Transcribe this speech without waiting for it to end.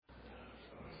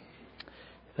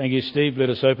Thank you, Steve.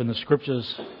 Let us open the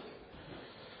Scriptures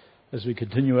as we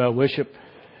continue our worship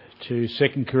to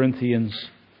 2 Corinthians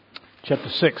chapter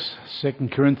 6. 2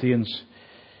 Corinthians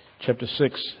chapter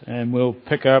 6, and we'll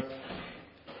pick up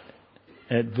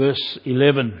at verse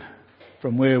 11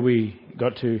 from where we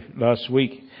got to last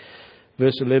week.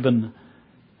 Verse 11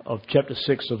 of chapter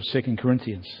 6 of 2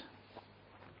 Corinthians.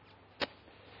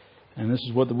 And this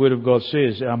is what the Word of God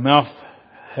says. Our mouth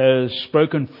has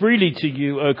spoken freely to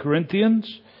you, O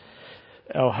Corinthians.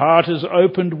 Our heart is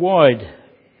opened wide.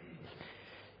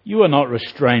 You are not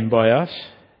restrained by us,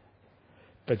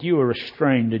 but you are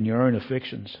restrained in your own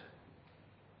affections.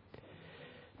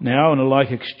 Now, in a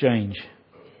like exchange,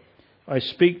 I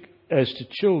speak as to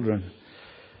children.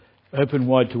 Open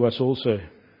wide to us also.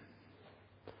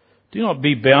 Do not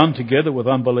be bound together with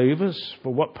unbelievers,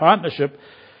 for what partnership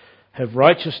have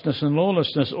righteousness and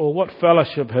lawlessness, or what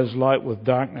fellowship has light with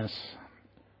darkness?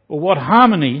 Or what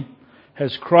harmony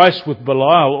has Christ with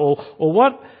Belial? Or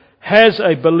what has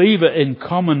a believer in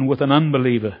common with an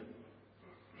unbeliever?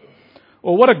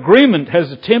 Or what agreement has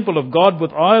the temple of God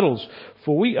with idols?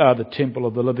 For we are the temple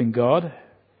of the living God.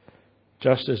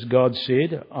 Just as God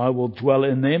said, I will dwell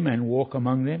in them and walk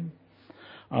among them.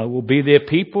 I will be their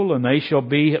people, and they shall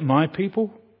be my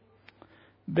people.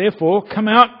 Therefore, come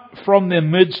out from their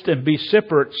midst and be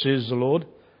separate, says the Lord.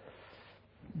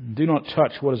 Do not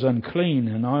touch what is unclean,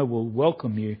 and I will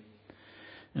welcome you.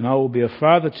 And I will be a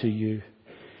father to you,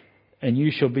 and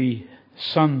you shall be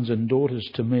sons and daughters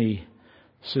to me,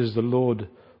 says the Lord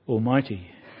Almighty.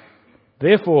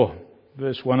 Therefore,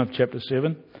 verse 1 of chapter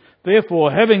 7,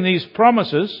 therefore, having these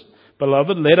promises,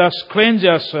 beloved, let us cleanse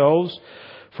ourselves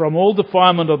from all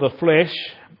defilement of the flesh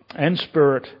and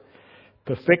spirit,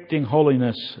 perfecting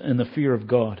holiness in the fear of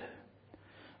God.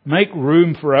 Make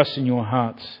room for us in your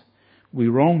hearts. We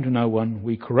wronged no one,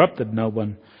 we corrupted no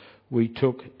one, we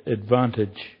took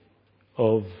advantage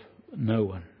of no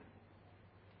one.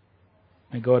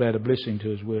 May God add a blessing to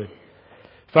His word.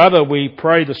 Father, we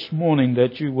pray this morning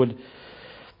that you would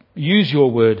use your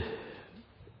word.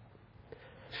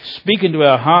 Speak into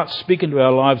our hearts, speak into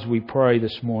our lives, we pray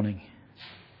this morning.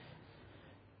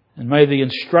 And may the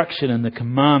instruction and the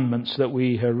commandments that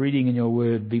we are reading in your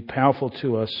word be powerful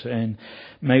to us, and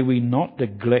may we not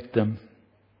neglect them,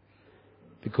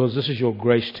 because this is your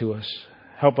grace to us.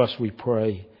 Help us, we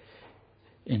pray,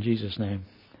 in Jesus' name.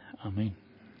 Amen.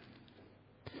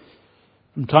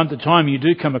 From time to time you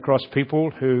do come across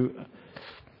people who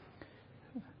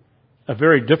are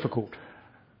very difficult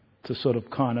to sort of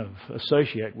kind of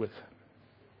associate with.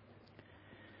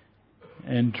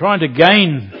 And trying to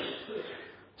gain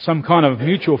some kind of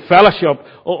mutual fellowship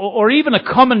or even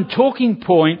a common talking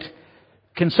point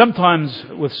can sometimes,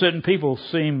 with certain people,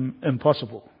 seem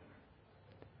impossible.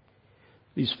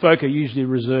 These folk are usually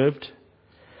reserved.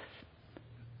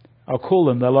 I'll call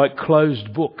them, they're like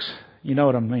closed books. You know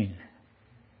what I mean.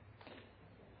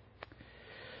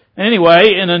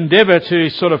 Anyway, in an endeavour to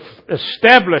sort of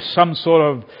establish some sort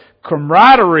of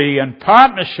camaraderie and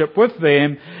partnership with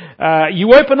them,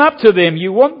 you open up to them.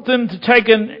 You want to take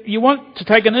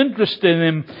an interest in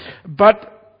them,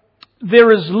 but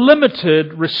there is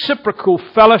limited reciprocal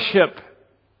fellowship.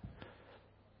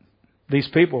 These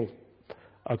people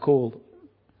are called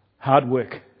hard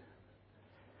work.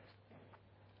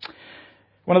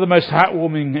 One of the most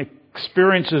heartwarming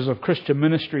experiences of Christian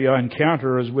ministry I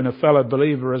encounter is when a fellow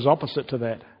believer is opposite to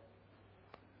that.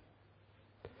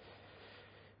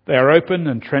 They are open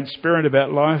and transparent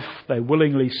about life. They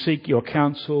willingly seek your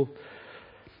counsel.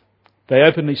 They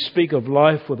openly speak of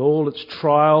life with all its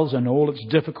trials and all its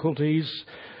difficulties,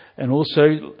 and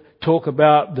also talk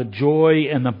about the joy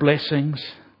and the blessings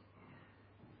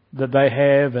that they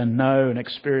have and know and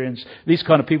experience. These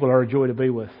kind of people are a joy to be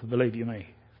with, believe you me.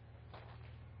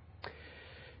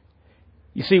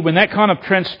 You see, when that kind of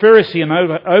transparency and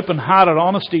open-hearted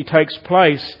honesty takes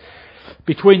place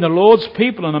between the Lord's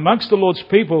people and amongst the Lord's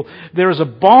people, there is a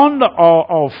bond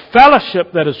of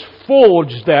fellowship that is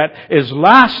forged, that is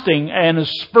lasting and is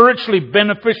spiritually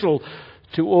beneficial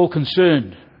to all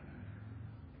concerned.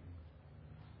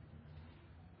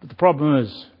 But the problem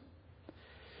is,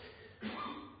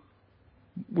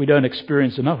 we don't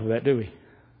experience enough of that, do we?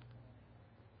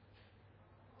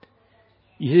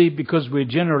 You see, because we're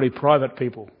generally private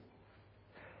people,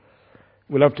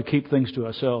 we love to keep things to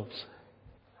ourselves.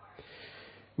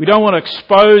 We don't want to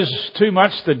expose too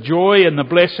much the joy and the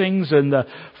blessings and the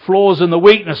flaws and the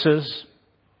weaknesses.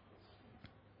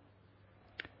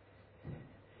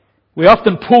 We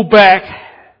often pull back.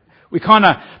 We kind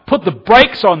of put the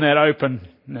brakes on that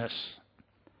openness.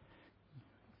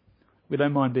 We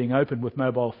don't mind being open with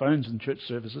mobile phones in church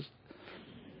services.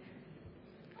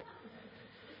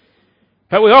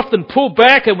 But we often pull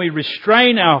back and we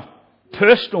restrain our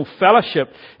personal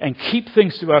fellowship and keep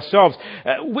things to ourselves.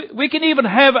 We can even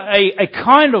have a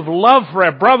kind of love for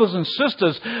our brothers and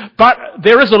sisters, but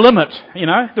there is a limit,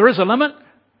 there is a limit.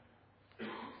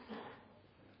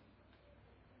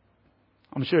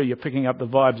 I'm sure you're picking up the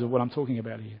vibes of what I'm talking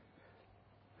about here.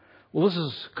 Well, this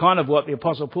is kind of what the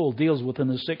Apostle Paul deals with in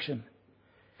this section.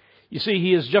 You see,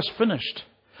 he has just finished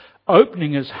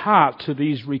opening his heart to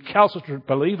these recalcitrant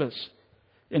believers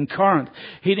in Corinth.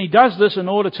 He does this in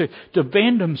order to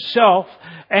defend himself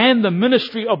and the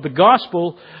ministry of the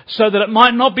gospel so that it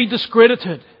might not be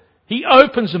discredited. He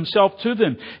opens himself to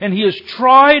them, and he has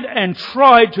tried and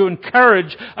tried to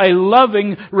encourage a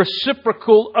loving,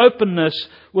 reciprocal openness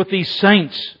with these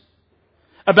saints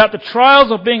about the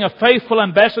trials of being a faithful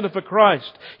ambassador for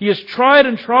Christ. He has tried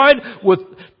and tried with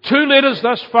 2 letters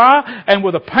thus far, and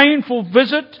with a painful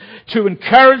visit to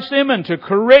encourage them and to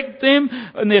correct them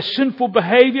in their sinful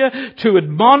behavior, to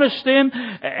admonish them,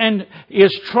 and he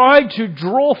has tried to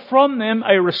draw from them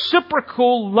a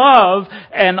reciprocal love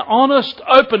and honest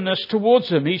openness towards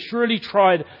them. He's really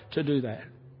tried to do that.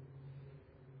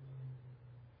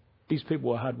 These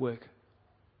people were hard work.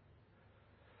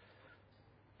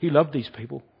 He loved these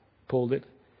people, Paul did.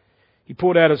 He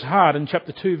poured out his heart in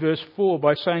chapter 2 verse 4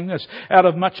 by saying this, "Out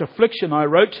of much affliction I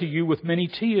wrote to you with many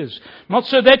tears, not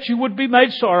so that you would be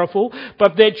made sorrowful,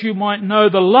 but that you might know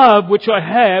the love which I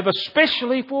have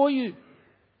especially for you."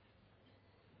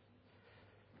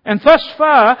 And thus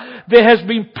far there has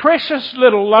been precious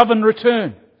little love in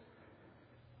return.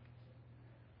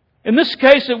 In this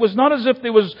case it was not as if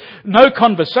there was no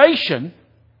conversation.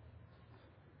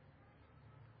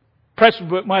 Perhaps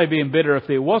it might have been better if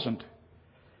there wasn't.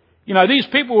 These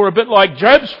people were a bit like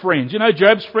Job's friends.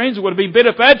 Job's friends, it would have been better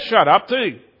if they'd shut up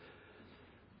too.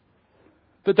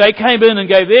 But they came in and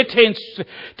gave their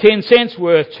 10 cents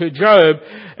worth to Job,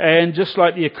 and just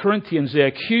like the Corinthians, they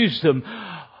accused him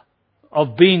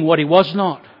of being what he was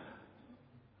not.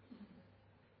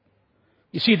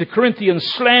 You see, the Corinthians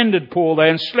slandered Paul.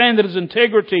 They slandered his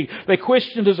integrity. They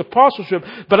questioned his apostleship.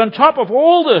 But on top of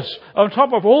all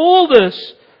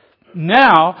this,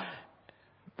 now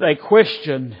they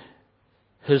question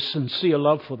his sincere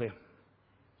love for them.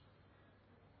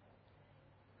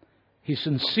 He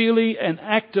sincerely and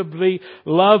actively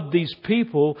loved these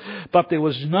people, but there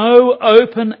was no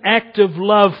open, active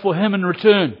love for him in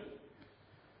return.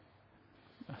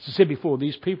 As I said before,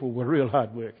 these people were real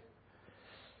hard work.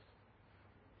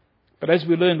 But as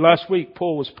we learned last week,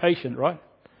 Paul was patient, right?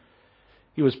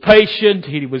 He was patient,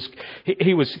 he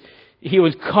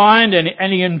was kind,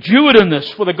 and he endured in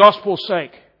this for the gospel's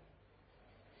sake.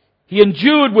 He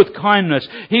endured with kindness.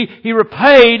 He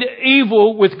repaid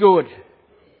evil with good.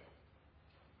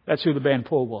 That's who the man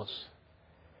Paul was.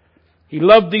 He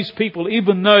loved these people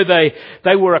even though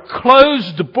they were a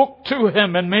closed book to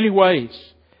him in many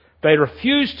ways. They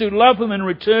refused to love him in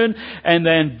return, and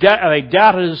then they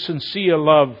doubted his sincere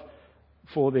love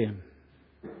for them.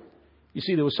 You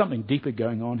see, there was something deeper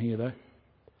going on here though.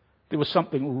 There was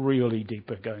something really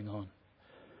deeper going on.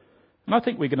 And I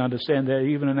think we can understand that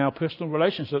even in our personal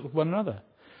relationship with one another.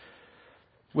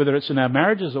 Whether it's in our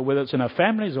marriages or whether it's in our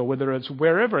families or whether it's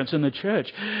wherever, it's in the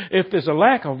church. If there's a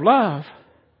lack of love,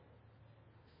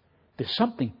 there's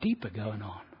something deeper going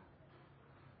on.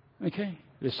 Okay?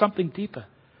 There's something deeper.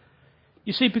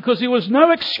 You see, because there was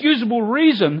no excusable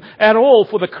reason at all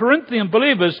for the Corinthian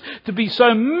believers to be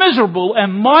so miserable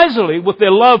and miserly with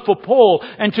their love for Paul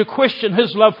and to question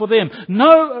his love for them.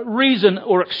 No reason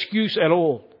or excuse at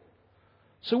all.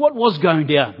 So what was going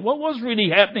down? What was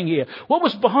really happening here? What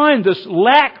was behind this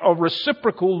lack of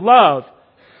reciprocal love?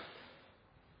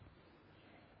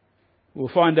 We'll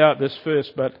find out this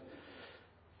first, but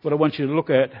what I want you to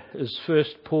look at is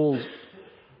first Paul's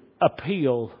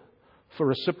appeal for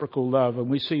reciprocal love. And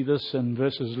we see this in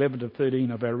verses 11 to 13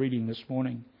 of our reading this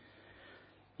morning.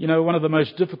 One of the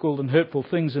most difficult and hurtful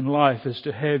things in life is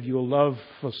to have your love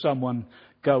for someone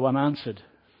go unanswered.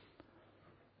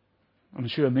 I'm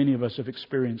sure many of us have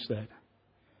experienced that.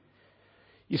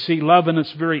 You see, love in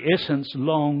its very essence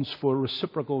longs for a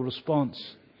reciprocal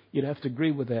response. You'd have to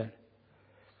agree with that.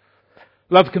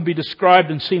 Love can be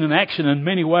described and seen in action in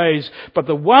many ways, but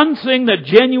the one thing that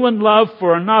genuine love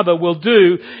for another will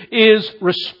do is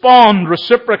respond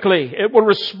reciprocally. It will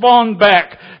respond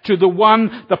back to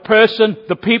the person,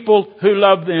 the people who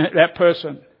love that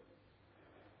person.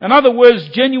 In other words,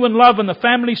 genuine love in the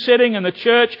family setting, in the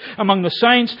church, among the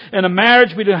saints, in a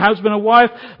marriage between a husband and wife,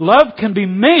 love can be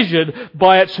measured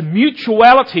by its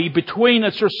mutuality between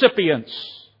its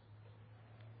recipients.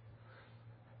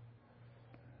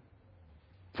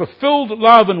 Fulfilled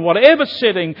love in whatever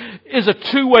setting is a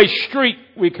two-way street.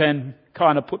 We can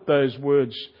kind of put those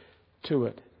words to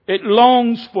it. It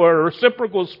longs for a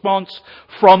reciprocal response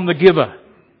from the giver.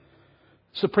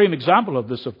 Supreme example of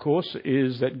this, of course,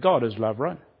 is that God is love,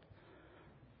 right?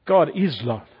 God is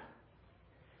love.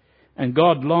 And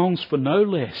God longs for no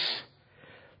less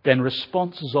than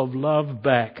responses of love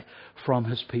back from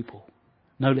His people.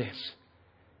 No less.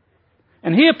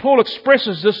 And here Paul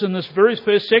expresses this in this very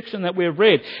first section that we have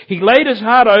read. He laid his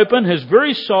heart open, his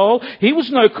very soul. He was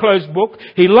no closed book.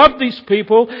 He loved these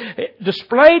people.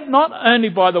 Displayed not only,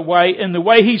 by the way, in the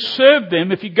way he served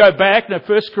them. If you go back,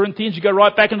 1 Corinthians, you go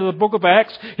right back into the book of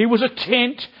Acts. He was a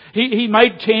tent. He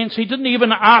made tents. He didn't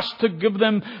even ask to give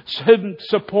them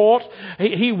support.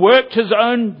 He worked his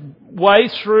own way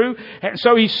through. And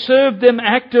so he served them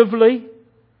actively.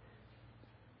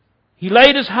 He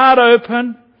laid his heart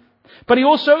open. But he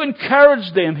also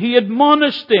encouraged them. He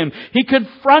admonished them. He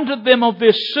confronted them of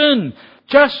their sin,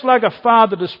 just like a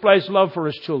father displays love for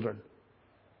his children.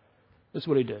 That's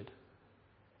what he did.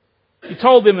 He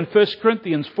told them in 1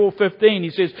 Corinthians 4:15, he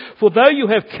says, "For though you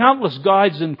have countless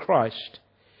guides in Christ,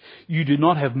 you do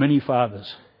not have many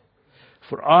fathers.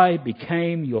 For I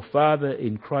became your father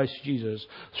in Christ Jesus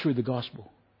through the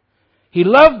gospel." He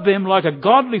loved them like a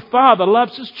godly father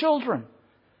loves his children.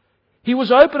 He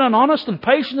was open and honest and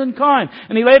patient and kind.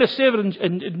 And he later said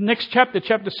in next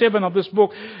chapter 7 of this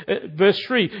book, verse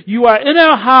 3, "You are in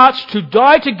our hearts to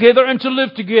die together and to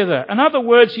live together." In other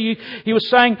words, he was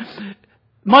saying,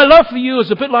 my love for you is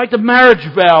a bit like the marriage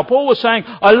vow. Paul was saying,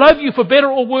 I love you for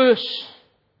better or worse.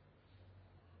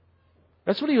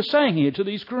 That's what he was saying here to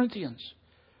these Corinthians.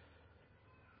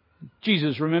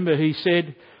 Jesus, remember, he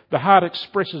said, the heart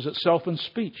expresses itself in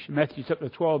speech. Matthew chapter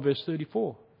 12, verse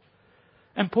 34.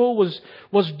 And Paul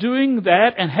was doing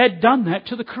that and had done that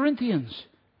to the Corinthians.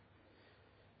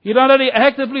 He not only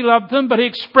actively loved them, but he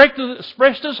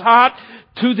expressed his heart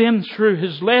to them through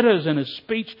his letters and his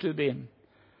speech to them.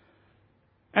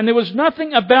 And there was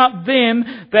nothing about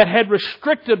them that had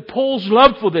restricted Paul's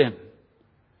love for them.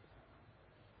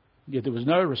 Yet there was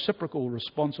no reciprocal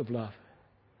response of love.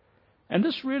 And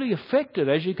this really affected,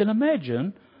 as you can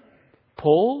imagine,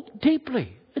 Paul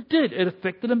deeply. It did. It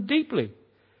affected him deeply.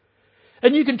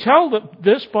 And you can tell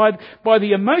this by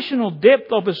the emotional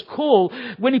depth of his call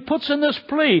when he puts in this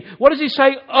plea. What does he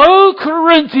say? "O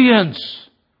Corinthians,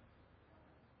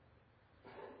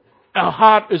 our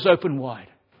heart is open wide."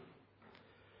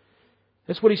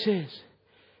 That's what he says.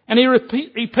 And he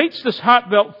repeats this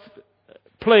heartfelt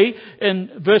plea in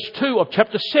verse 2 of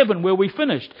chapter 7 where we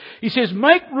finished. He says,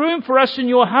 "Make room for us in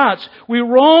your hearts. We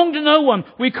wronged no one.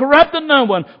 We corrupted no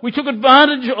one. We took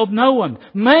advantage of no one.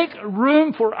 Make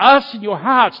room for us in your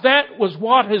hearts." That was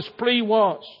what his plea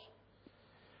was.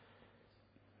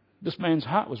 This man's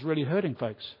heart was really hurting,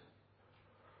 folks.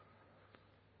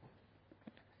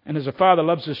 And as a father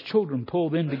loves his children, Paul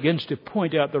then begins to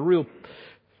point out the real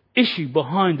issue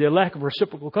behind their lack of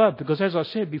reciprocal love. Because as I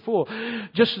said before,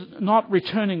 just not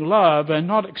returning love and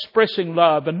not expressing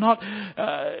love and not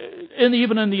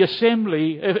even in the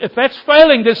assembly, if that's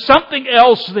failing, there's something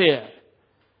else there.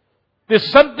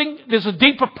 There's a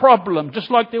deeper problem,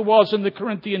 just like there was in the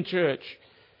Corinthian church.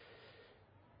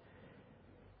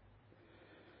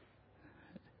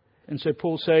 And so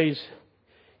Paul says,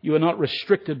 you are not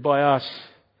restricted by us,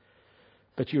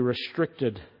 but you're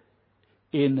restricted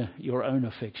in your own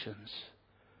affections.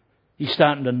 He's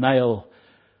starting to nail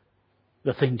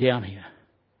the thing down here.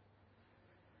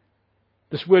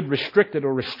 This word restricted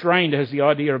or restrained has the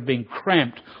idea of being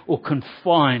cramped or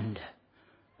confined.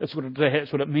 That's what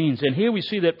it means. And here we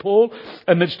see that Paul,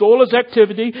 amidst all his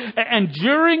activity, and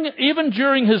even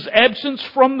during his absence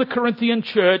from the Corinthian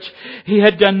church, he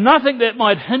had done nothing that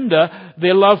might hinder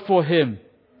their love for him.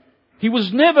 He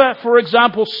was never, for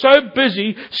example, so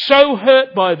busy, so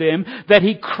hurt by them, that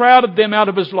he crowded them out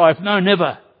of his life. No,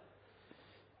 never.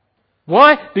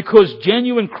 Why? Because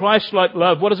genuine Christ-like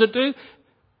love, what does it do?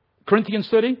 Corinthians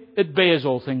 30, it bears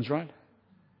all things, right?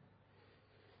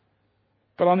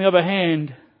 But on the other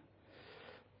hand,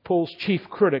 Paul's chief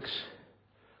critics,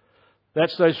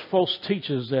 that's those false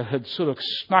teachers that had sort of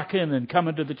snuck in and come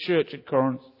into the church at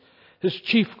Corinth. His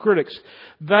chief critics,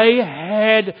 they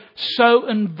had so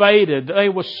invaded, they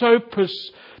were so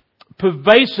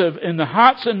pervasive in the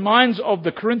hearts and minds of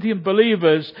the Corinthian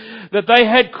believers that they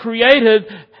had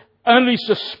created only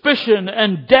suspicion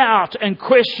and doubt and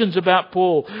questions about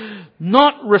Paul.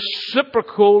 Not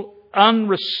reciprocal,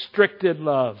 unrestricted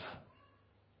love.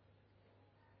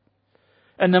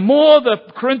 And the more the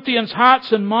Corinthians'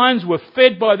 hearts and minds were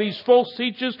fed by these false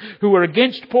teachers who were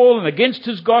against Paul and against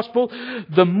his gospel,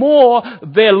 the more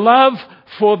their love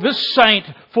for this saint,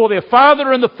 for their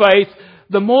father in the faith,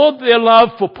 the more their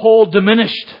love for Paul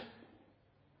diminished.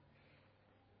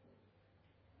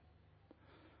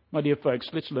 My dear folks,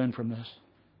 let's learn from this.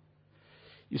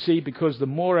 You see, because the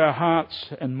more our hearts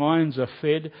and minds are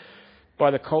fed by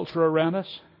the culture around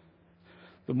us,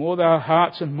 the more our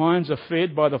hearts and minds are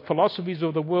fed by the philosophies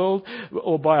of the world,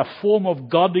 or by a form of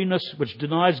godliness which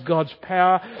denies God's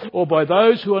power, or by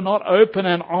those who are not open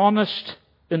and honest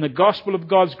in the gospel of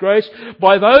God's grace,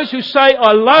 by those who say,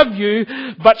 I love you,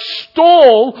 but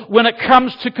stall when it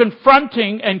comes to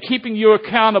confronting and keeping you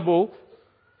accountable.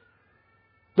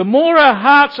 The more our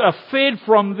hearts are fed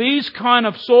from these kind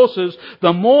of sources,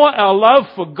 the more our love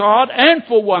for God and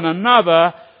for one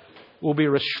another will be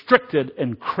restricted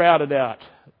and crowded out.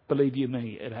 Believe you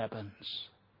me, it happens.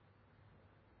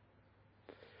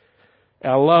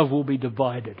 Our love will be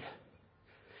divided.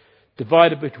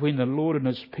 Divided between the Lord and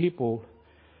His people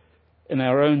and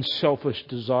our own selfish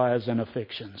desires and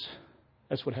affections.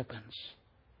 That's what happens.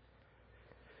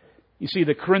 You see,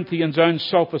 the Corinthians' own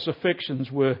selfish affections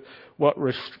were what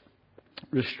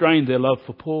restrained their love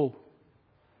for Paul.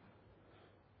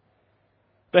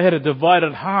 They had a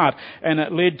divided heart, and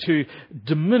it led to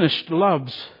diminished love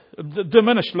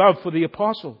for the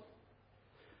apostle,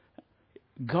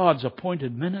 God's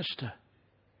appointed minister.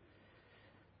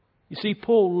 You see,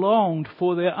 Paul longed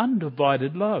for their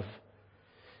undivided love.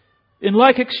 In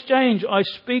like exchange, I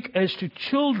speak as to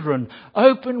children.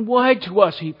 Open wide to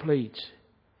us, he pleads.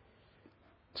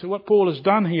 So what Paul has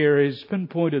done here is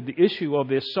pinpointed the issue of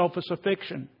their selfish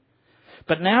affection.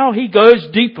 But now he goes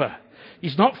deeper.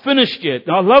 He's not finished yet.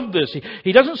 And I love this.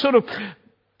 He doesn't sort of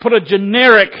put a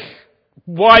generic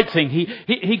wide thing.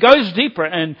 He goes deeper,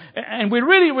 and we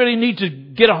really need to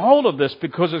get a hold of this,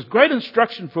 because there's great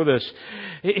instruction for this.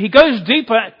 He goes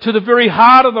deeper to the very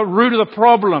heart of the root of the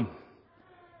problem.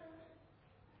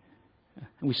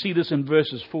 And we see this in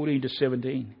verses 14 to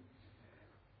 17.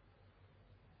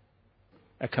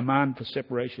 A command for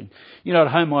separation. You know,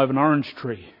 at home I have an orange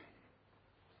tree.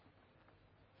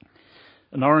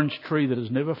 An orange tree that has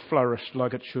never flourished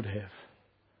like it should have.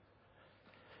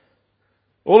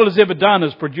 All it has ever done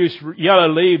is produce yellow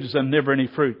leaves and never any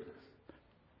fruit.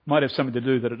 Might have something to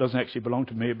do that it doesn't actually belong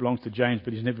to me, it belongs to James,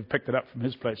 but he's never picked it up from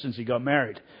his place since he got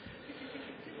married.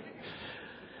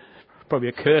 Probably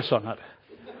a curse on it.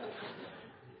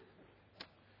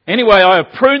 Anyway, I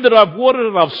have pruned it, I've watered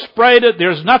it, I've sprayed it.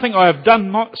 There is nothing I have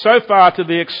done so far to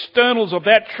the externals of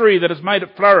that tree that has made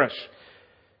it flourish.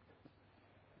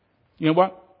 You know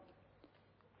what?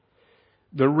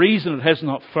 The reason it has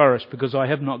not flourished because I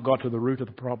have not got to the root of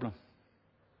the problem.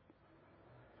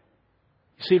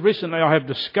 You see, recently I have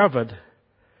discovered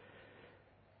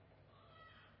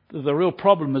that the real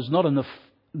problem is not in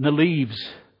the leaves,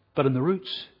 but in the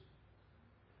roots.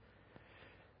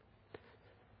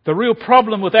 The real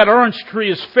problem with that orange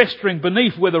tree is festering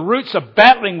beneath, where the roots are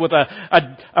battling with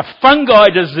a fungi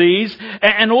disease,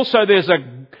 and also there's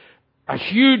a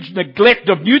huge neglect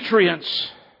of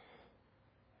nutrients.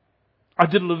 I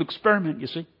did a little experiment, you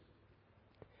see.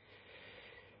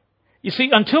 You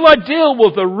see, until I deal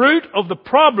with the root of the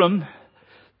problem,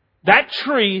 that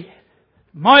tree,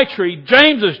 my tree,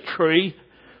 James's tree,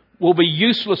 will be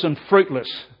useless and fruitless.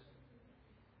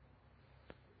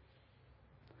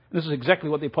 This is exactly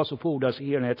what the Apostle Paul does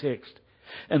here in our text.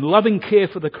 In loving care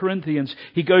for the Corinthians,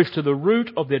 he goes to the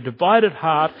root of their divided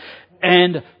heart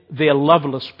and their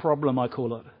loveless problem, I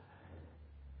call it.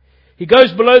 He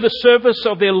goes below the surface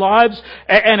of their lives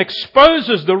and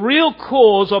exposes the real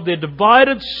cause of their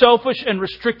divided, selfish and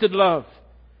restricted love.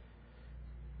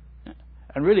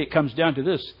 And really it comes down to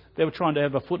this. They were trying to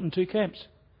have a foot in two camps.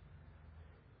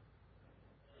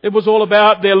 It was all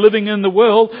about their living in the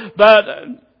world, but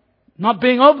not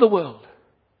being of the world.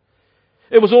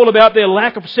 It was all about their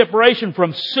lack of separation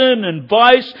from sin and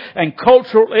vice and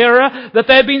cultural error that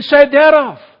they had been saved out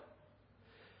of.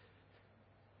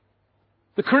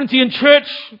 The Corinthian church,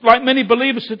 like many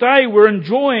believers today, were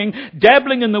enjoying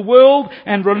dabbling in the world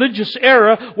and religious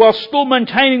error while still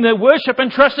maintaining their worship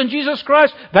and trust in Jesus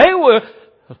Christ. They were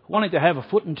wanting to have a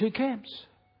foot in two camps.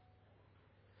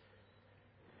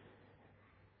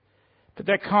 But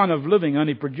that kind of living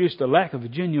only produced a lack of a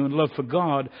genuine love for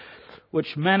God,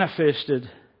 which manifested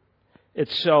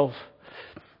itself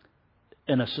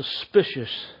in a suspicious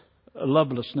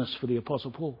lovelessness for the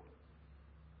Apostle Paul.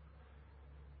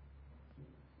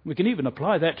 We can even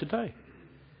apply that today.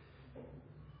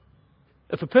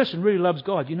 If a person really loves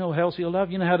God, you know how else he'll love?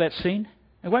 You know how that's seen?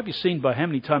 It won't be seen by how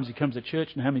many times he comes to church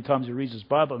and how many times he reads his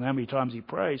Bible and how many times he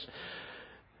prays.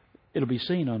 It'll be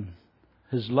seen on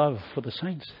his love for the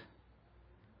saints.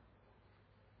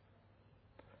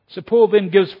 So Paul then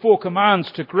gives 4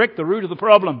 commands to correct the root of the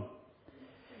problem.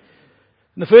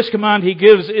 And the first command he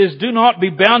gives is, do not be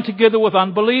bound together with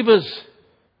unbelievers.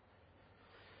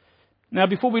 Now,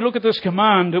 before we look at this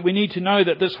command, we need to know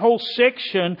that this whole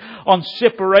section on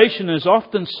separation is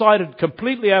often cited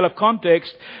completely out of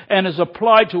context and is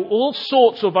applied to all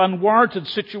sorts of unwarranted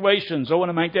situations. I want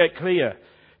to make that clear.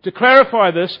 To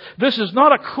clarify this, this is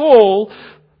not a call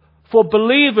for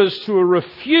believers to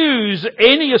refuse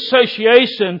any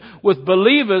association with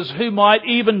believers who might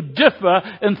even differ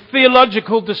in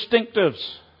theological distinctives.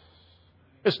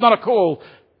 It's not a call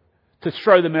to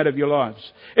throw them out of your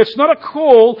lives. It's not a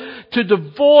call to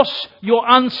divorce your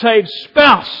unsaved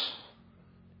spouse,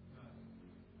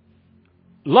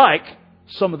 like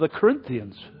some of the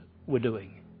Corinthians were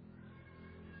doing.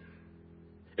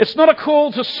 It's not a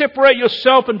call to separate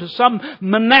yourself into some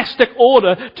monastic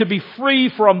order to be free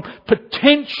from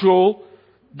potential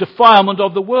defilement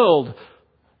of the world,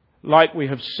 like we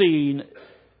have seen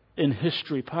in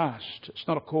history past. It's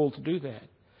not a call to do that.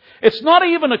 It's not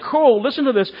even a call, listen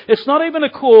to this, it's not even a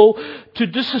call to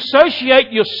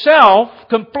disassociate yourself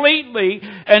completely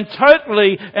and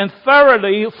totally and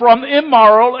thoroughly from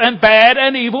immoral and bad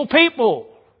and evil people.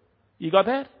 You got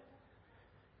that?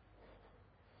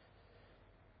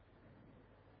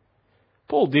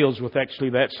 Paul deals with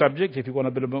actually that subject, if you want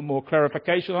a bit more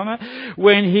clarification on it,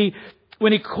 when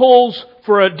he calls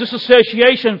for a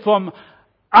disassociation from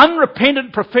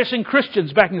unrepentant professing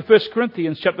Christians back in 1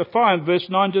 Corinthians chapter 5, verse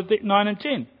 9 and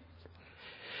 10.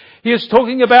 He is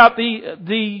talking about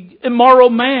the immoral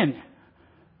man.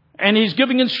 And he's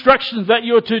giving instructions that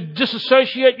you're to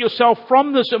disassociate yourself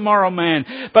from this immoral man.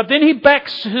 But then he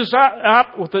backs his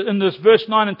up with in this verse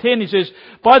 9 and 10. He says,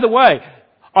 by the way,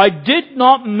 I did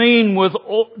not mean with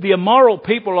the immoral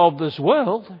people of this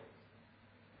world,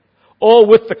 or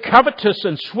with the covetous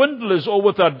and swindlers, or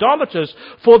with idolaters,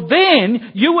 for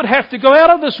then you would have to go out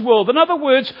of this world. In other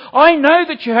words, I know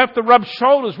that you have to rub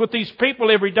shoulders with these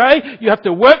people every day, you have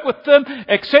to work with them,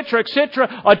 etc.,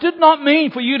 etc. I did not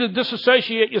mean for you to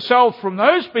disassociate yourself from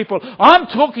those people. I'm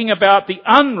talking about the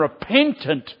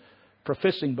unrepentant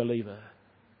professing believer.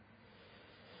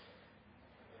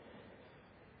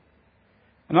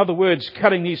 In other words,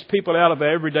 cutting these people out of our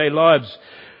everyday lives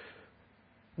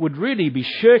would really be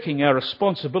shirking our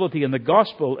responsibility in the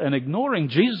gospel and ignoring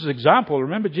Jesus' example.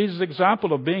 Remember Jesus'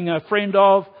 example of being a friend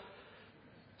of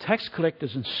tax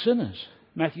collectors and sinners,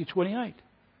 Matthew 28.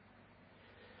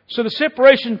 So the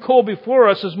separation call before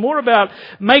us is more about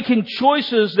making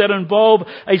choices that involve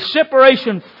a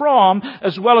separation from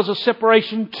as well as a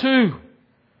separation to.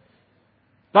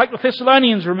 Like the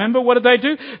Thessalonians, remember, what did they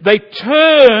do? They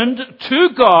turned to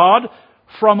God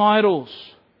from idols.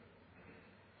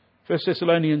 1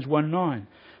 Thessalonians 1:9.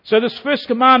 So this first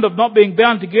command of not being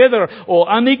bound together or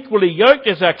unequally yoked,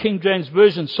 as our King James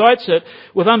Version cites it,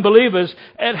 with unbelievers,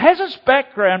 it has its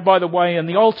background, by the way, in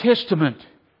the Old Testament,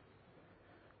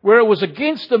 where it was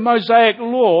against the Mosaic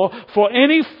law for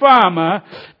any farmer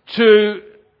to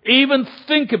even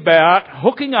think about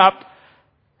hooking up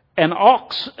an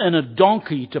ox and a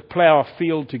donkey to plough a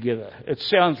field together. It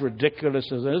sounds ridiculous,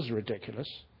 as it is ridiculous.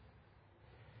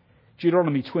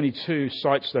 Deuteronomy 22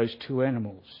 cites those two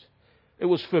animals. It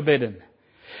was forbidden.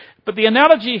 But the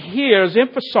analogy here is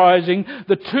emphasizing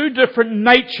the two different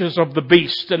natures of the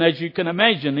beast. And as you can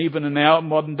imagine, even in our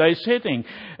modern day setting,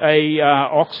 a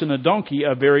ox and a donkey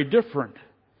are very different.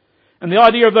 And the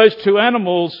idea of those two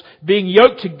animals being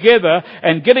yoked together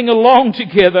and getting along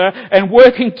together and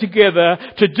working together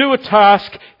to do a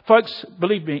task, folks,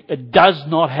 believe me, it does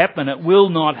not happen. It will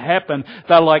not happen.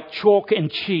 They're like chalk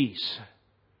and cheese.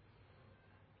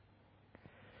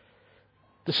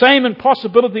 The same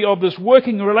impossibility of this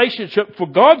working relationship for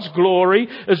God's glory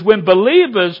is when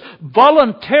believers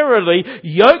voluntarily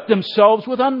yoke themselves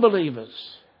with unbelievers.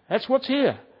 That's what's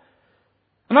here.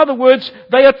 In other words,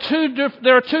 there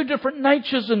are two different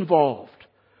natures involved.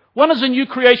 One is a new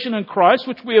creation in Christ,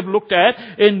 which we have looked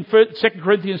at in 2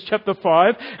 Corinthians chapter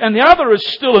 5, and the other is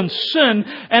still in sin,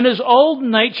 and his old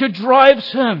nature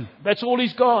drives him. That's all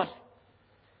he's got.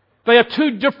 They are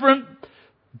two different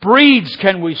breeds,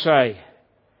 can we say.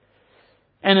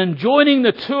 And in joining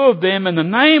the two of them in the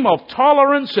name of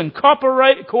tolerance and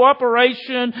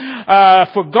cooperation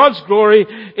for God's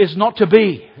glory is not to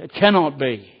be. It cannot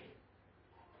be.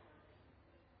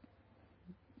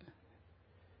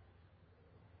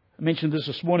 I mentioned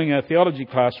this morning in our theology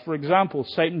class. For example,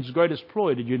 Satan's greatest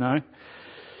ploy, did you know,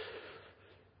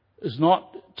 is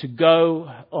not to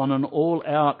go on an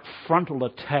all-out frontal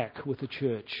attack with the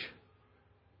church.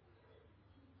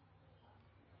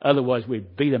 Otherwise, we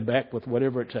beat them back with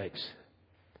whatever it takes.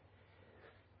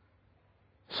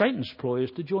 Satan's ploy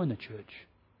is to join the church,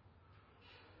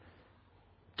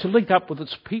 to link up with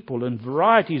its people in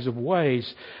varieties of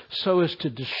ways so as to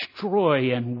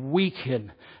destroy and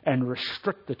weaken and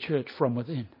restrict the church from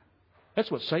within.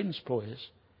 That's what Satan's ploy is.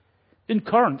 In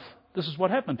Corinth, this is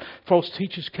what happened. False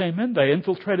teachers came in, they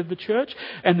infiltrated the church,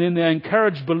 and then they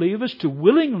encouraged believers to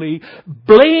willingly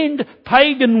blend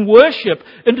pagan worship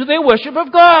into their worship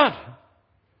of God.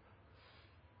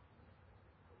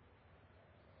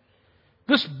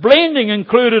 This blending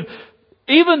included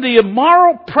even the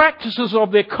immoral practices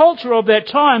of their culture of that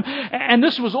time, and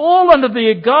this was all under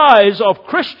the guise of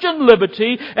Christian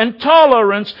liberty and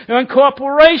tolerance and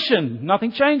cooperation.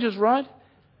 Nothing changes, right?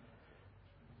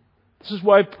 This is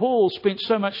why Paul spent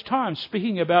so much time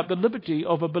speaking about the liberty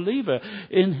of a believer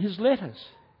in his letters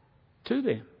to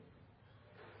them.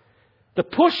 The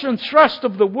push and thrust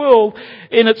of the world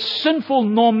in its sinful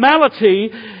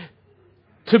normality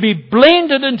to be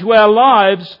blended into our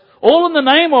lives, all in the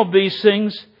name of these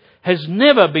things, has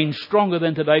never been stronger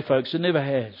than today, folks. It never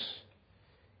has.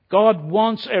 God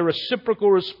wants a reciprocal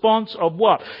response of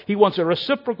what? He wants a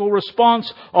reciprocal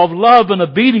response of love and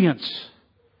obedience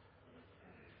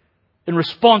in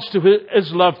response to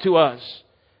His love to us.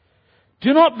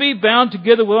 Do not be bound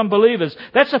together with unbelievers.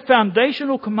 That's a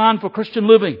foundational command for Christian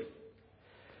living.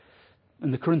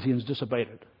 And the Corinthians disobeyed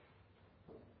it.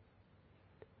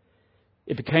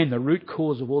 It became the root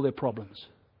cause of all their problems.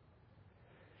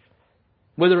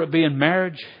 Whether it be in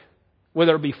marriage,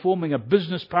 whether it be forming a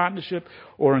business partnership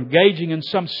or engaging in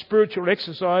some spiritual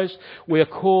exercise, we are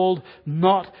called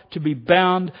not to be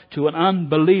bound to an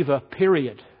unbeliever,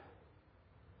 period.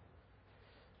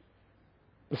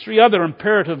 The three other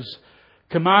imperatives,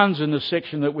 commands in this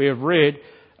section that we have read,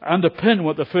 underpin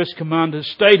what the first command has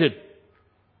stated.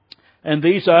 And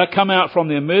these are, come out from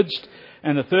their midst.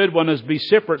 And the third one is, be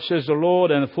separate, says the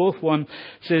Lord. And the fourth one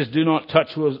says, do not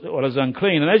touch what is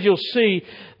unclean. And as you'll see,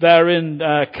 they're in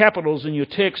capitals in your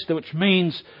text, which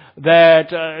means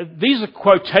that these are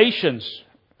quotations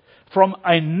from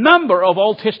a number of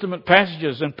Old Testament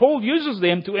passages. And Paul uses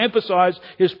them to emphasize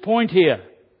his point here.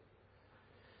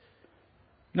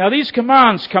 Now these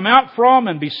commands, come out from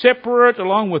and be separate,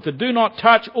 along with the do not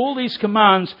touch, all these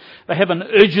commands, they have an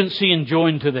urgency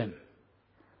enjoined to them.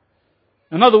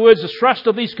 In other words, the thrust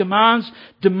of these commands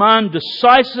demand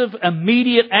decisive,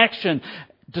 immediate action.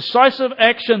 Decisive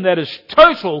action that is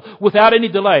total without any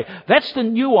delay. That's the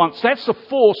nuance, that's the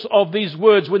force of these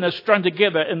words when they're strung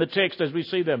together in the text as we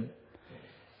see them.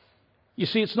 You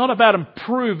see, it's not about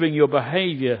improving your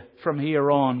behaviour from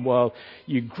here on while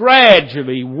you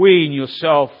gradually wean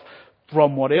yourself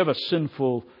from whatever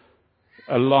sinful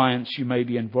alliance you may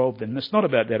be involved in. It's not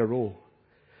about that at all.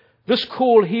 This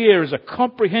call here is a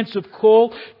comprehensive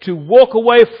call to walk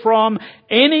away from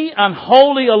any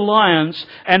unholy alliance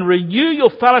and renew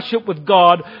your fellowship with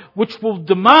God, which will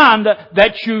demand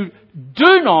that you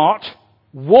do not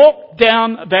walk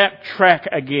down that track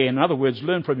again. In other words,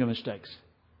 learn from your mistakes.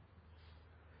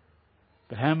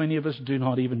 But how many of us do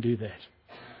not even do that?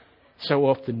 So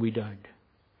often we don't.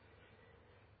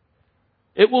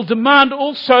 It will demand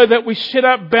also that we set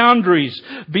up boundaries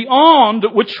beyond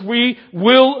which we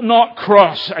will not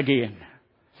cross again.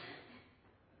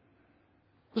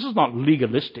 This is not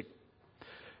legalistic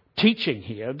teaching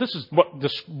here. This is what the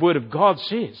Word of God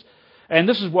says. And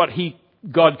this is what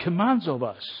God commands of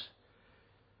us.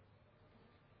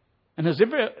 And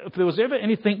if there was ever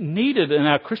anything needed in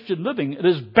our Christian living, it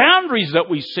is boundaries that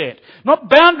we set. Not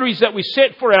boundaries that we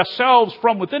set for ourselves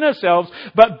from within ourselves,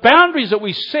 but boundaries that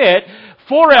we set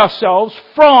for ourselves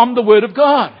from the Word of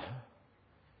God.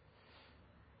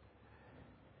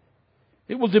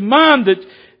 It will demand that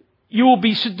you will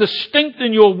be distinct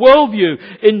in your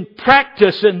worldview, in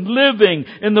practice, in living,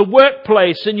 in the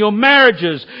workplace, in your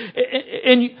marriages,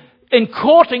 in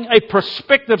courting a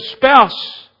prospective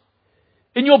spouse,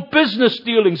 in your business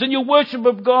dealings, in your worship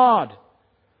of God.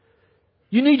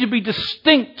 You need to be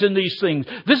distinct in these things.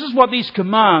 This is what these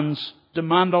commands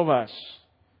demand of us.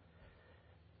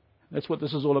 That's what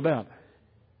this is all about.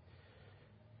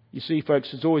 You see,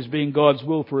 folks, it's always been God's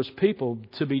will for His people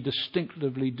to be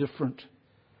distinctively different.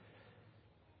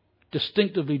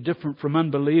 Distinctively different from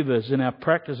unbelievers in our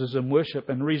practices and worship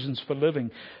and reasons for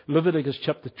living. Leviticus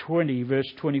chapter 20, verse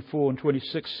 24 and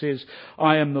 26 says,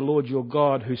 I am the Lord your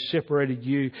God who separated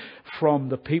you from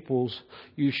the peoples.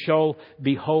 You shall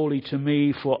be holy to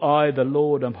me, for I, the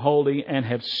Lord, am holy and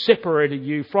have separated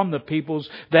you from the peoples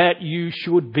that you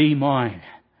should be mine.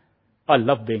 I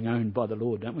love being owned by the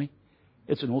Lord, don't we?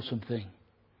 It's an awesome thing.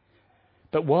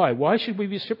 But why? Why should we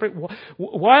be separate?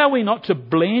 Why are we not to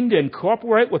blend and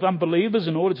cooperate with unbelievers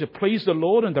in order to please the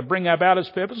Lord and to bring about His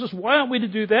purposes? Why aren't we to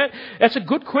do that? That's a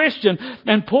good question.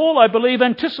 And Paul, I believe,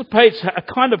 anticipates a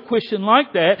kind of question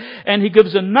like that. And he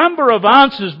gives a number of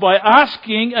answers by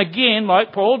asking, again,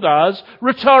 like Paul does,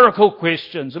 rhetorical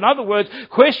questions. In other words,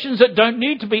 questions that don't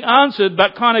need to be answered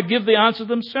but kind of give the answer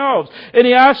themselves. And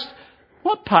he asked,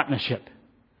 what partnership?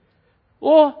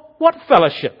 Or what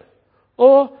fellowship?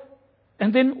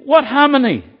 And then what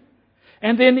harmony?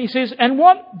 And then he says, and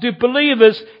what do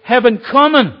believers have in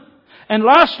common? And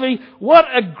lastly, what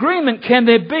agreement can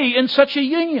there be in such a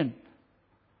union?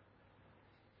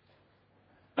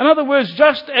 In other words,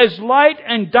 just as light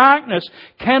and darkness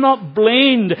cannot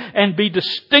blend and be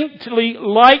distinctly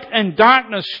light and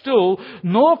darkness still,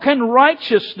 nor can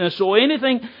righteousness or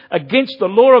anything against the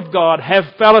law of God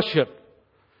have fellowship.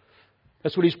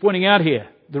 That's what he's pointing out here.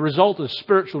 The result is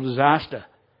spiritual disaster.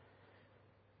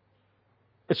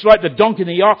 It's like the donkey and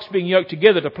the ox being yoked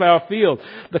together to plough a field.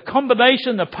 The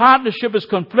combination, the partnership is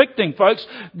conflicting, folks.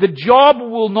 The job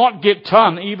will not get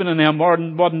done, even in our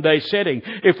modern day setting,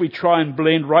 if we try and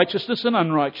blend righteousness and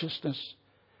unrighteousness.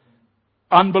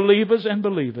 Unbelievers and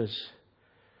believers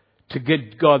to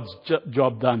get God's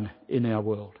job done in our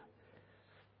world.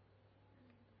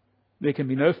 There can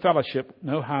be no fellowship,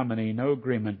 no harmony, no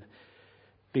agreement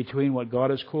between what God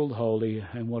has called holy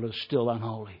and what is still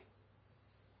unholy.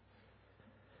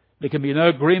 There can be no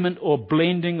agreement or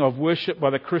blending of worship by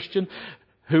the Christian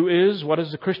who is, what is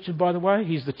the Christian, by the way?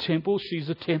 He's the temple, she's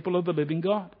the temple of the living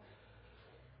God.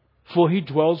 For He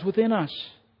dwells within us.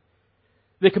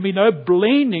 There can be no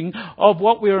blending of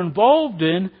what we are involved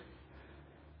in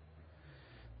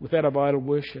with that of idol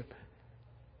worship.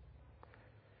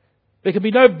 There can be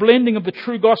no blending of the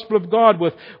true gospel of God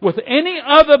with any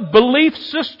other belief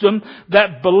system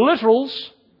that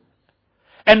belittles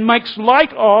and makes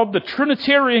light of the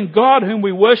Trinitarian God whom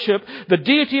we worship, the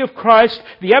deity of Christ,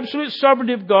 the absolute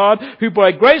sovereignty of God, who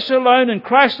by grace alone and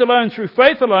Christ alone, through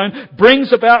faith alone,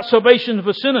 brings about salvation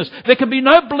for sinners. There can be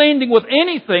no blending with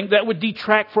anything that would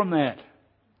detract from that.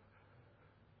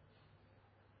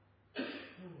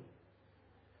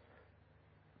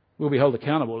 We'll be held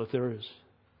accountable if there is.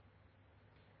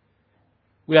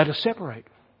 We are to separate.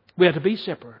 We are to be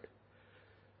separate.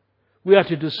 We are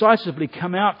to decisively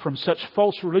come out from such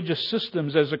false religious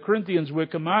systems as the Corinthians were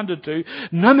commanded to,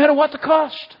 no matter what the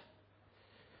cost.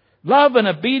 Love and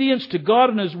obedience to God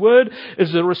and His Word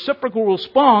is the reciprocal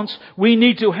response we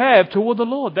need to have toward the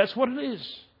Lord. That's what it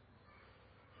is.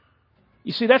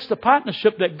 You see, that's the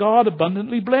partnership that God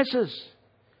abundantly blesses,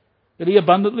 that He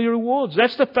abundantly rewards.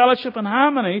 That's the fellowship and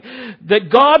harmony that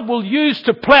God will use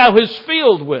to plough His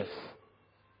field with.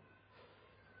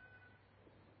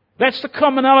 That's the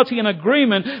commonality and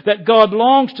agreement that God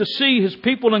longs to see His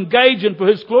people engage in for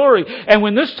His glory. And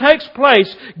when this takes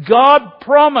place, God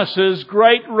promises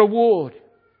great reward.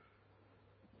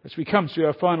 As we come to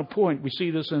our final point, we see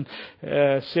this in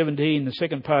 17, the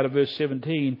second part of verse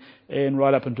 17, and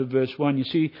right up into verse 1. You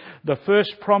see, the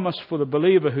first promise for the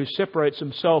believer who separates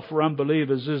himself from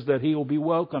unbelievers is that he will be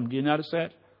welcomed. Do you notice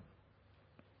that?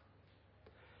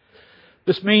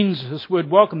 This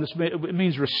word welcome, it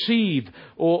means receive,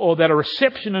 or that a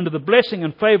reception into the blessing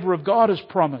and favour of God is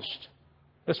promised.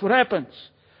 That's what happens.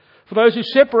 For those who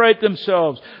separate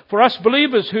themselves, for us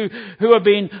believers who have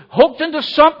been hooked into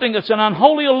something that's an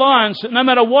unholy alliance, no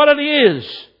matter what it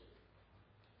is,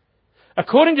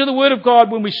 according to the Word of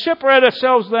God, when we separate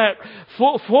ourselves that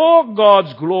for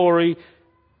God's glory,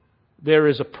 there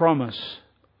is a promise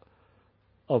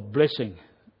of blessing,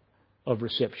 of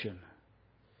reception.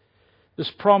 This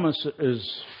promise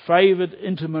is favoured,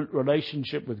 intimate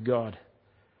relationship with God.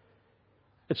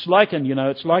 It's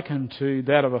likened to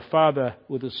that of a father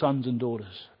with his sons and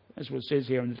daughters. That's what it says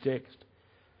here in the text.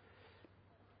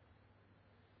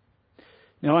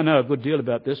 Now, I know a good deal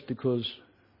about this because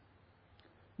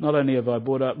not only have I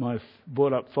brought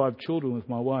up 5 children with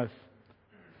my wife,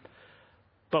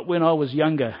 but when I was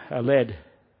younger, a lad,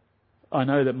 I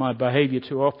know that my behaviour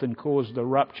too often caused a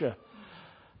rupture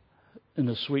in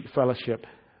the sweet fellowship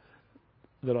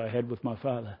that I had with my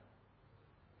father.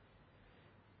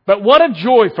 But what a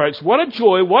joy, folks, what a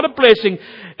joy, what a blessing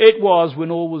it was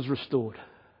when all was restored.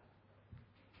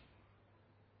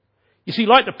 You see,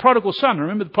 like the prodigal son,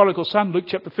 remember the prodigal son, Luke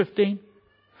chapter 15?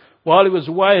 While he was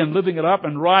away and living it up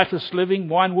and riotous living,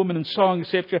 wine, women and song,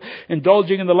 etc.,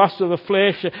 indulging in the lust of the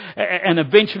flesh and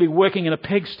eventually working in a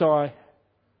pigsty.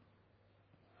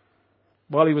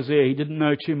 While he was there, he didn't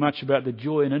know too much about the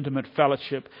joy and intimate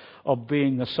fellowship of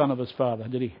being the son of his father,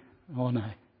 did he? Oh no.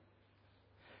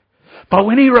 But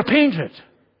when he repented,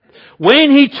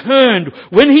 when he turned,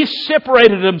 when he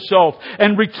separated himself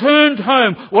and returned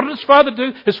home, what did his father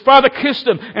do? His father kissed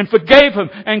him and forgave him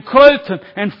and clothed him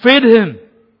and fed him.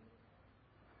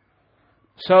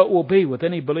 So it will be with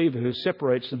any believer who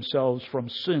separates themselves from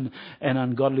sin and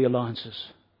ungodly alliances.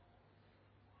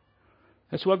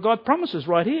 That's what God promises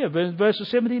right here, verses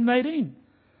 17 and 18.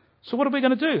 So what are we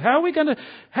going to do? How are we going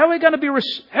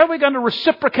to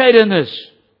reciprocate in this?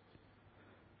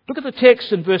 Look at the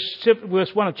text in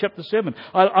verse 1 of chapter 7.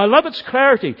 I love its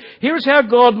clarity. Here is how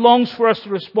God longs for us to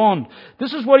respond.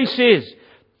 This is what He says.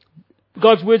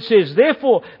 God's Word says,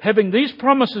 "Therefore, having these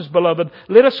promises, beloved,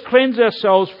 let us cleanse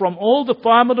ourselves from all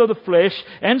defilement of the flesh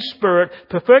and spirit,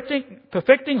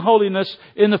 perfecting holiness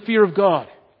in the fear of God."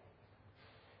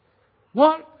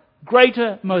 What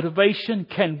greater motivation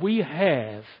can we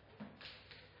have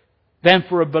than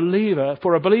for a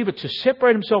believer to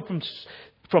separate himself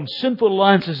from sinful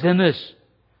alliances than this?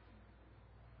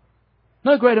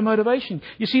 No greater motivation.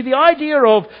 You see, the idea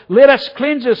of let us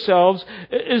cleanse ourselves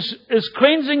is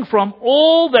cleansing from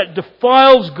all that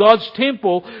defiles God's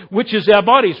temple, which is our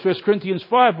bodies. 1 Corinthians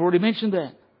 5 already mentioned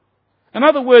that. In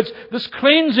other words, this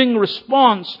cleansing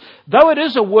response, though it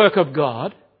is a work of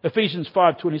God, Ephesians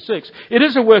 5:26, it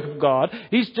is a work of God.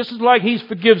 He's just as like He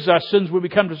forgives us sins when we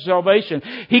come to salvation,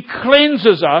 He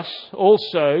cleanses us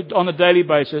also on a daily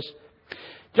basis.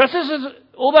 Just as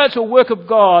although it's a work of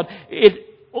God, it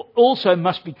also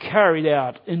must be carried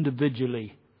out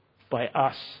individually by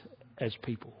us as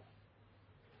people.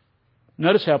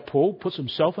 Notice how Paul puts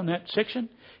himself in that section.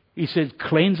 He says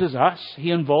cleanses us. He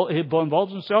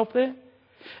involves himself there.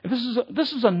 And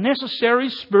this is a necessary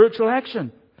spiritual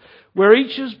action where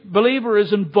each believer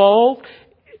is involved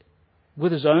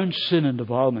with his own sin and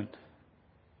defilement.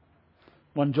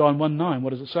 1 John 1:9,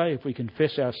 what does it say? If we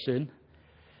confess our sin,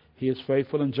 He is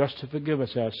faithful and just to forgive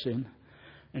us our sin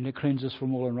and to cleanse us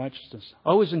from all unrighteousness. I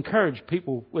always encourage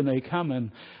people when they come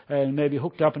and maybe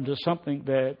hooked up into something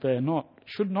that they're not,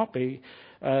 should not be,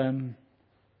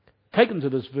 take them to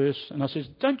this verse, and I says,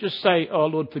 don't just say, "Oh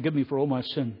Lord, forgive me for all my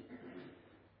sin."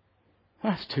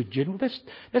 That's too general.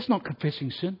 That's not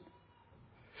confessing sin.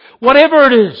 Whatever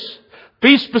it is,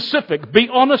 be specific, be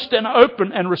honest and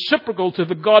open and reciprocal to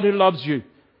the God who loves you.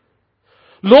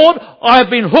 Lord, I have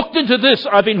been hooked into this.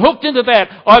 I've been hooked into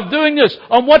that. I'm doing this.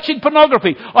 I'm watching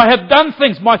pornography. I have done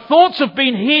things. My thoughts have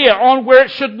been here on where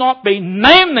it should not be.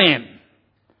 Name them.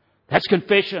 That's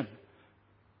confession.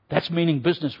 That's meaning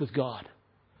business with God.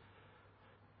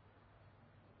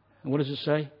 And what does it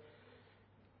say?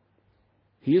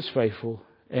 He is faithful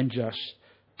and just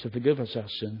to forgive us our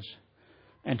sins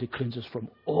and to cleanse us from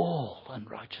all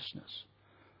unrighteousness.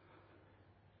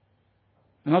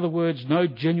 In other words, no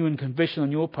genuine confession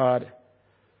on your part.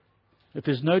 If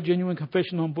there's no genuine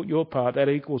confession on your part, that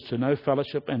equals to no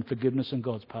fellowship and forgiveness on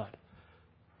God's part.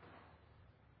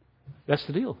 That's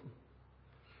the deal.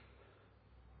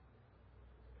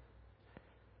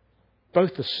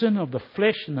 Both the sin of the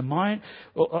flesh and the mind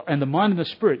and the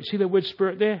spirit. You see the word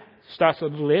spirit there? Starts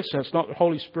with a little s, so it's not the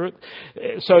Holy Spirit.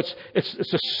 So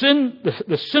it's a sin,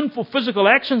 the sinful physical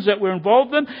actions that we're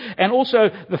involved in, and also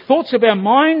the thoughts of our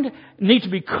mind need to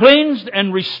be cleansed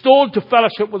and restored to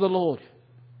fellowship with the Lord.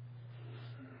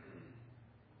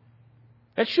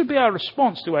 That should be our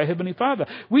response to our Heavenly Father.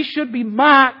 We should be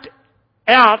marked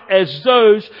out as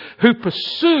those who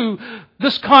pursue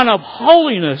this kind of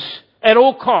holiness at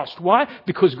all cost. Why?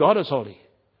 Because God is holy,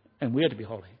 and we are to be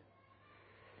holy.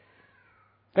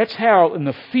 That's how in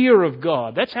the fear of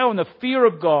God,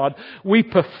 we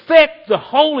perfect the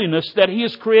holiness that He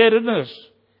has created in us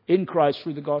in Christ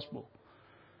through the gospel.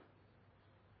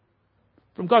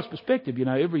 From God's perspective,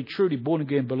 every truly born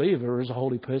again believer is a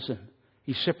holy person.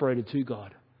 He's separated to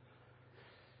God.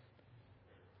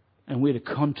 And we're to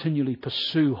continually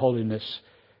pursue holiness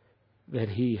that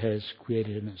He has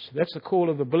created in us. That's the call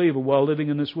of the believer while living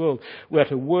in this world. We are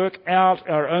to work out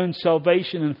our own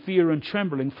salvation in fear and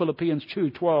trembling, Philippians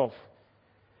 2:12.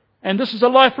 And this is a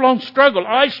lifelong struggle.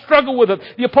 I struggle with it.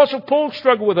 The Apostle Paul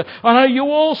struggled with it. I know you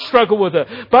all struggle with it.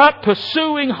 But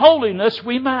pursuing holiness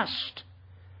we must.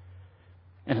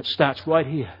 And it starts right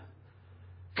here.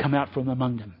 Come out from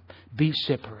among them. Be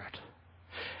separate.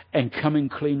 And coming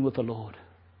clean with the Lord,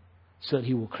 so that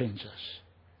He will cleanse us.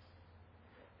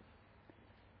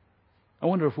 I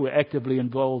wonder if we're actively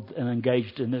involved and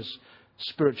engaged in this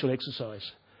spiritual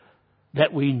exercise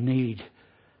that we need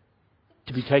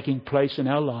to be taking place in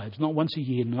our lives. Not once a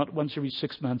year, not once every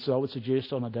 6 months, I would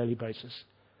suggest on a daily basis.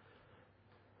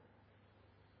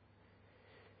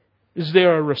 Is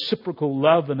there a reciprocal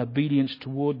love and obedience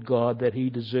toward God that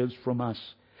He deserves from us?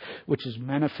 which is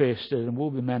manifested and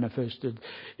will be manifested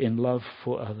in love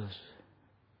for others.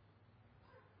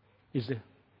 Is there?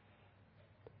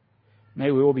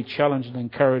 May we all be challenged and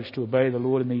encouraged to obey the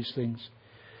Lord in these things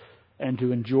and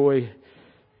to enjoy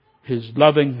His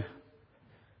loving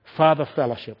Father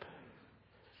fellowship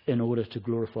in order to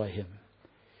glorify Him.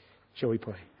 Shall we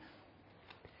pray?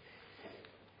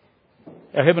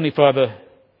 Our Heavenly Father,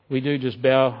 we do just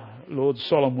bow, Lord,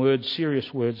 solemn words,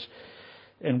 serious words,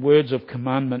 and words of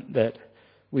commandment that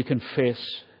we confess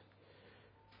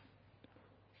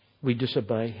we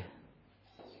disobey.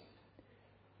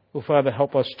 Well, Father,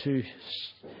 help us to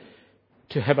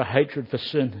have a hatred for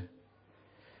sin.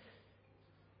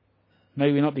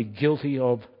 May we not be guilty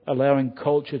of allowing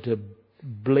culture to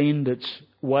blend its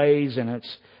ways and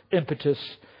its impetus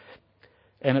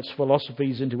and its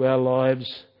philosophies into our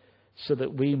lives so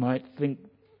that we might think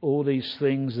all these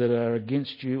things that are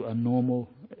against you are normal.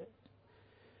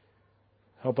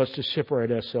 Help us to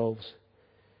separate ourselves.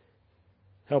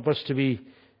 Help us to be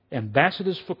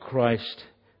ambassadors for Christ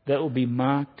that will be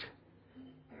marked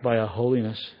by our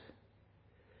holiness.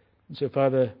 And so,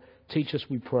 Father, teach us,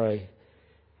 we pray.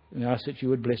 And I ask that you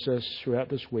would bless us throughout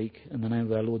this week in the name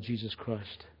of our Lord Jesus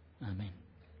Christ. Amen.